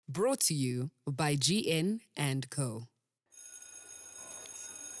Brought to you by GN and Co.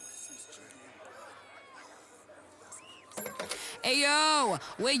 Hey yo,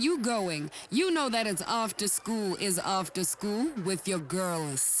 where you going? You know that it's after school is after school with your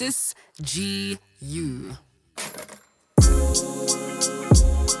girl Sis G.U.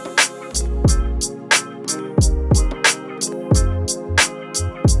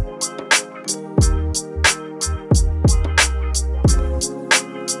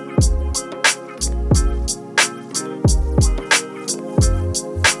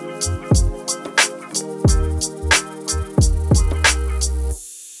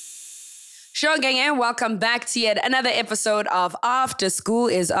 Sure, gang, and welcome back to yet another episode of After School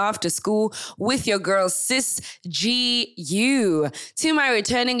is After School with your girl, Sis G.U. To my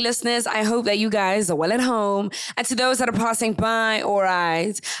returning listeners, I hope that you guys are well at home. And to those that are passing by, all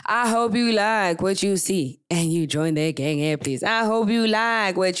right, I hope you like what you see and you join their gang, and please. I hope you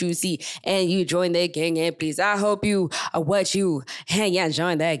like what you see and you join their gang, and please. I hope you are what you and yeah,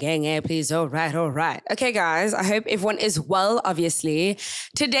 join their gang, and please. All right. Okay, guys, I hope everyone is well, obviously.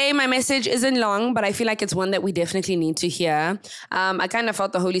 Today, my message isn't long, but I feel like it's one that we definitely need to hear. I kind of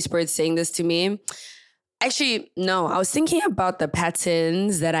felt the Holy Spirit saying this to me. Actually, no, I was thinking about the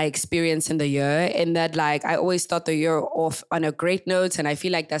patterns that I experienced in the year, and that like I always start the year off on a great note. And I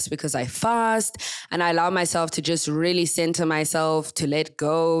feel like that's because I fast and I allow myself to just really center myself, to let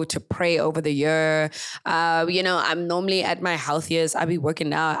go, to pray over the year. I'm normally at my healthiest. I be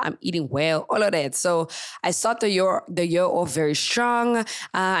working out, I'm eating well, all of that. So I start the year off very strong.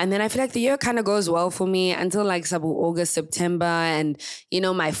 And then I feel like the year kind of goes well for me until like August, September, and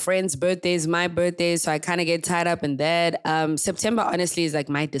my friends' birthdays, my birthdays. So I kind of get tied up in that. September, honestly, is like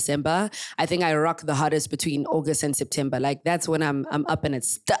my December. I think I rock the hardest between August and September. Like that's when I'm up and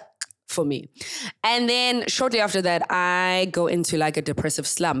it's stuck for me. And then shortly after that, I go into like a depressive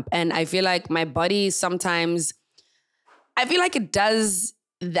slump. And I feel like my body sometimes, I feel like it does,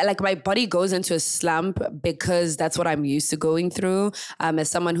 like my body goes into a slump because that's what I'm used to going through. As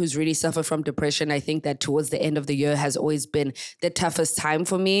someone who's really suffered from depression, I think that towards the end of the year has always been the toughest time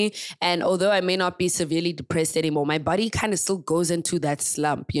for me. And although I may not be severely depressed anymore, my body kind of still goes into that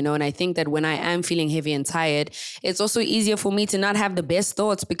slump, And I think that when I am feeling heavy and tired, it's also easier for me to not have the best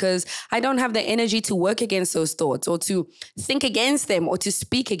thoughts because I don't have the energy to work against those thoughts or to think against them or to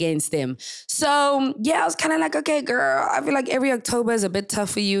speak against them. So yeah, I was kind of like, okay, girl, I feel like every October is a bit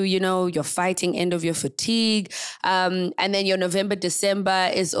tough for you, you're fighting end of your fatigue. And then your November, December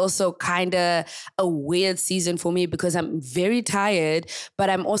is also kind of a weird season for me because I'm very tired, but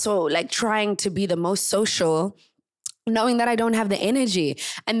I'm also like trying to be the most social, knowing that I don't have the energy.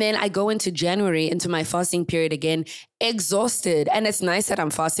 And then I go into January, into my fasting period again, exhausted. And it's nice that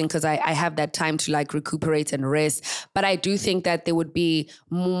I'm fasting because I have that time to like recuperate and rest. But I do think that there would be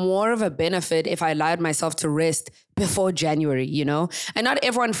more of a benefit if I allowed myself to rest before January, And not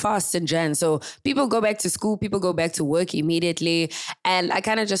everyone fasts in Jan. So people go back to school, people go back to work immediately. And I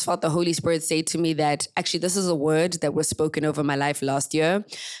kind of just felt the Holy Spirit say to me that actually this is a word that was spoken over my life last year.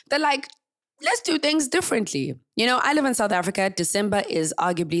 That like, let's do things differently. I live in South Africa. December is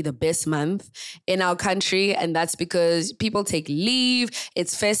arguably the best month in our country. And that's because people take leave.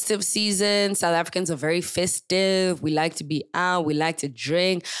 It's festive season. South Africans are very festive. We like to be out. We like to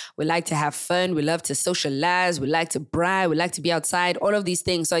drink. We like to have fun. We love to socialize. We like to brag. We like to be outside, all of these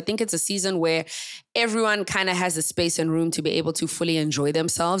things. So I think it's a season where everyone kind of has the space and room to be able to fully enjoy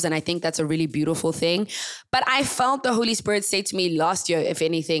themselves. And I think that's a really beautiful thing. But I felt the Holy Spirit say to me last year, if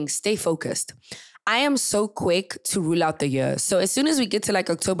anything, stay focused. I am so quick to rule out the year. So as soon as we get to like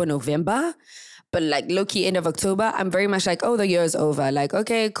October, November, but like low-key end of October, I'm very much like, oh, the year is over. Like,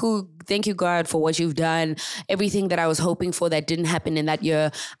 okay, cool. Thank you, God, for what you've done. Everything that I was hoping for that didn't happen in that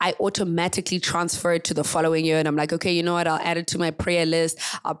year, I automatically transfer it to the following year. And I'm like, okay, you know what? I'll add it to my prayer list.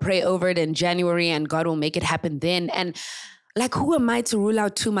 I'll pray over it in January and God will make it happen then. And like, who am I to rule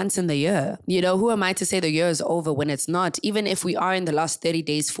out 2 months in the year? Who am I to say the year is over when it's not? Even if we are in the last 30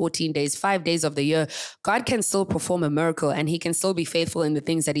 days, 14 days, 5 days of the year, God can still perform a miracle and he can still be faithful in the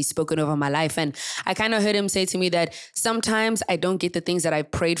things that he's spoken over my life. And I kind of heard him say to me that sometimes I don't get the things that I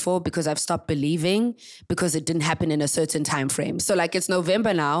prayed for because I've stopped believing because it didn't happen in a certain time frame. So like it's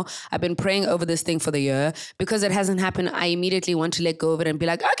November now. I've been praying over this thing for the year. Because it hasn't happened, I immediately want to let go of it and be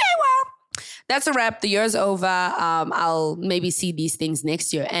like, okay, well, that's a wrap. The year's over. I'll maybe see these things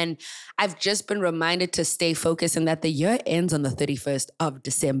next year. And I've just been reminded to stay focused and that the year ends on the 31st of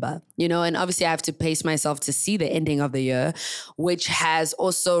December, and obviously I have to pace myself to see the ending of the year, which has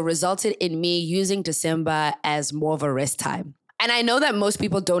also resulted in me using December as more of a rest time. And I know that most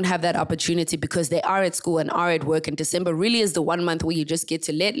people don't have that opportunity because they are at school and are at work. And December really is the 1 month where you just get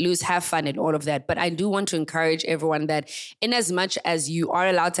to let loose, have fun, and all of that. But I do want to encourage everyone that in as much as you are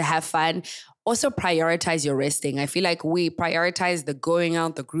allowed to have fun, also prioritize your resting. I feel like we prioritize the going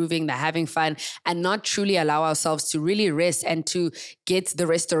out, the grooving, the having fun, and not truly allow ourselves to really rest and to get the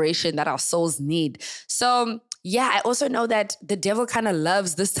restoration that our souls need. So yeah, I also know that the devil kind of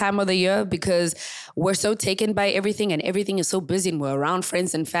loves this time of the year because we're so taken by everything and everything is so busy and we're around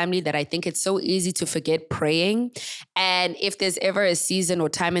friends and family that I think it's so easy to forget praying. And if there's ever a season or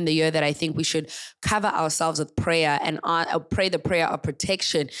time in the year that I think we should cover ourselves with prayer and pray the prayer of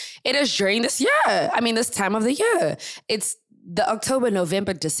protection, it is during this year. I mean, this time of the year. It's the October,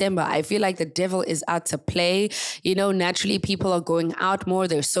 November, December. I feel like the devil is out to play. You know, naturally people are going out more,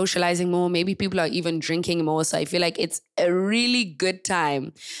 they're socializing more. Maybe people are even drinking more. So I feel like it's a really good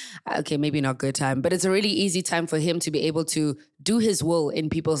time. Okay, maybe not good time, but it's a really easy time for him to be able to do his will in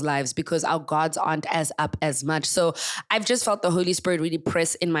people's lives because our gods aren't as up as much. So I've just felt the Holy Spirit really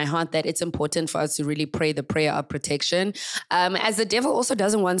press in my heart that it's important for us to really pray the prayer of protection. As the devil also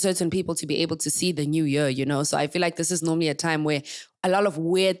doesn't want certain people to be able to see the new year, you know? So I feel like this is normally a time where a lot of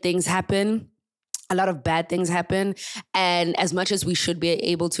weird things happen. A lot of bad things happen. And as much as we should be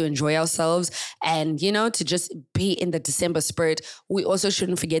able to enjoy ourselves and, you know, to just be in the December spirit, we also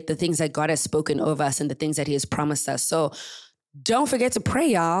shouldn't forget the things that God has spoken over us and the things that he has promised us. So don't forget to pray,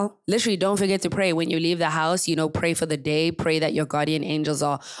 y'all. Literally, don't forget to pray when you leave the house. You know, pray for the day. Pray that your guardian angels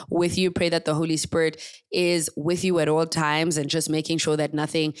are with you. Pray that the Holy Spirit is with you at all times and just making sure that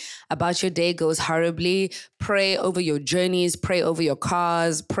nothing about your day goes horribly. Pray over your journeys. Pray over your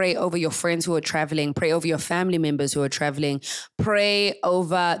cars. Pray over your friends who are traveling. Pray over your family members who are traveling. Pray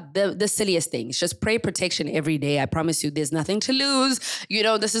over the silliest things. Just pray protection every day. I promise you, there's nothing to lose. You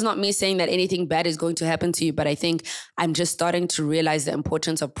know, this is not me saying that anything bad is going to happen to you, but I think I'm just starting to realize the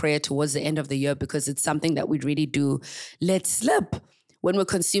importance of prayer towards the end of the year because it's something that we really do let slip when we're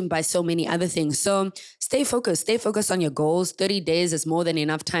consumed by so many other things. So stay focused on your goals. 30 days is more than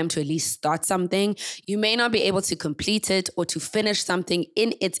enough time to at least start something. You may not be able to complete it or to finish something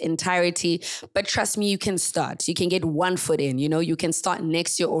in its entirety, but trust me, you can start. You can get one foot in, you know, you can start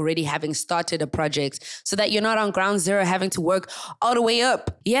next year already having started a project so that you're not on ground zero having to work all the way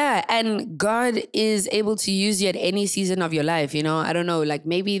up. Yeah, and God is able to use you at any season of your life, you know. I don't know, like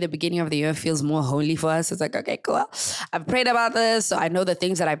maybe the beginning of the year feels more holy for us. It's like, okay, cool. I've prayed about this, so I know the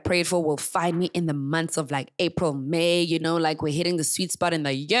things that I prayed for will find me in the months of like April, May, you know, like we're hitting the sweet spot in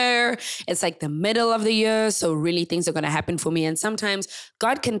the year. It's like the middle of the year. So really things are going to happen for me. And sometimes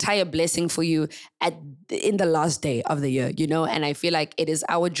God can tie a blessing for you in the last day of the year, you know, and I feel like it is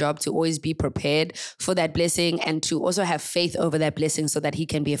our job to always be prepared for that blessing and to also have faith over that blessing so that he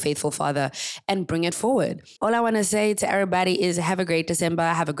can be a faithful father and bring it forward. All I want to say to everybody is have a great December,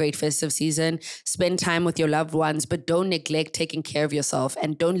 have a great festive season, spend time with your loved ones, but don't neglect taking care of yourself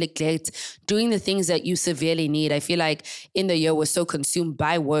and don't neglect doing the things that you severely need. I feel like in the year we're so consumed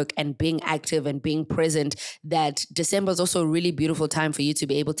by work and being active and being present that December is also a really beautiful time for you to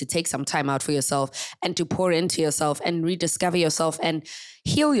be able to take some time out for yourself and to pour into yourself and rediscover yourself and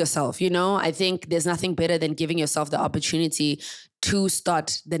heal yourself. You know, I think there's nothing better than giving yourself the opportunity to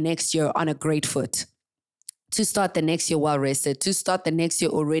start the next year on a great foot, to start the next year well rested, to start the next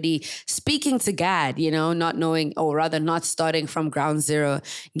year already speaking to God, you know, not knowing, or rather not starting from ground zero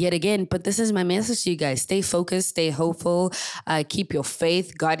yet again. But this is my message to you guys. Stay focused, stay hopeful, keep your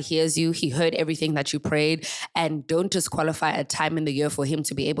faith. God hears you. He heard everything that you prayed. And don't disqualify a time in the year for him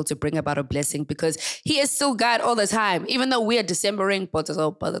to be able to bring about a blessing because he is still God all the time. Even though we are Decembering,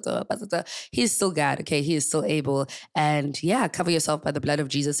 he's still God, okay? He is still able. And yeah, cover yourself by the blood of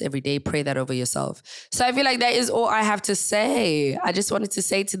Jesus every day. Pray that over yourself. So I feel like that is all I have to say. I just wanted to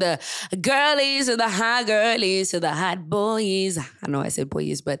say to the girlies, to the hot girlies, to the hot boys. I know I said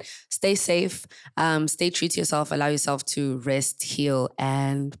boys, but stay safe. Stay true to yourself. Allow yourself to rest, heal,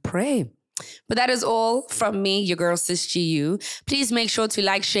 and pray. But that is all from me, your girl, Sis G.U. Please make sure to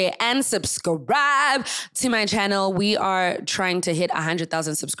like, share, and subscribe to my channel. We are trying to hit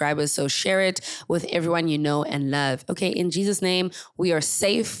 100,000 subscribers, so share it with everyone you know and love. Okay, in Jesus' name, we are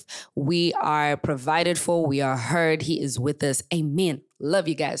safe. We are provided for. We are heard. He is with us. Amen. Love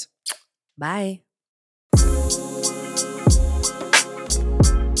you guys. Bye.